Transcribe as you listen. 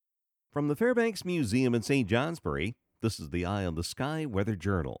From the Fairbanks Museum in St. Johnsbury, this is the Eye on the Sky Weather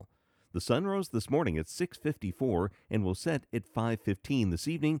Journal. The sun rose this morning at 6:54 and will set at 5:15 this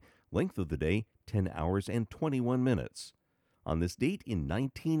evening. Length of the day 10 hours and 21 minutes. On this date in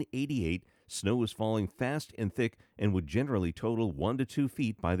 1988, snow was falling fast and thick and would generally total 1 to 2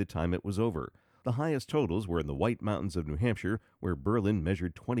 feet by the time it was over. The highest totals were in the White Mountains of New Hampshire, where Berlin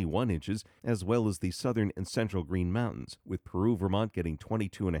measured 21 inches, as well as the southern and central Green Mountains, with Peru, Vermont getting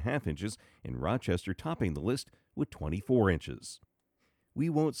 22.5 inches, and Rochester topping the list with 24 inches. We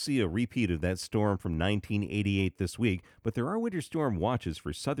won't see a repeat of that storm from 1988 this week, but there are winter storm watches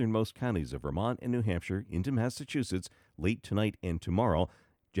for southernmost counties of Vermont and New Hampshire into Massachusetts late tonight and tomorrow.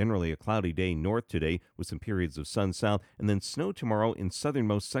 Generally a cloudy day north today with some periods of sun south, and then snow tomorrow in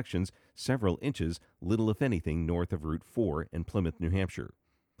southernmost sections, several inches, little if anything north of Route 4 in Plymouth, New Hampshire.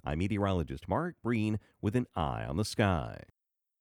 I'm meteorologist Mark Breen with an eye on the sky.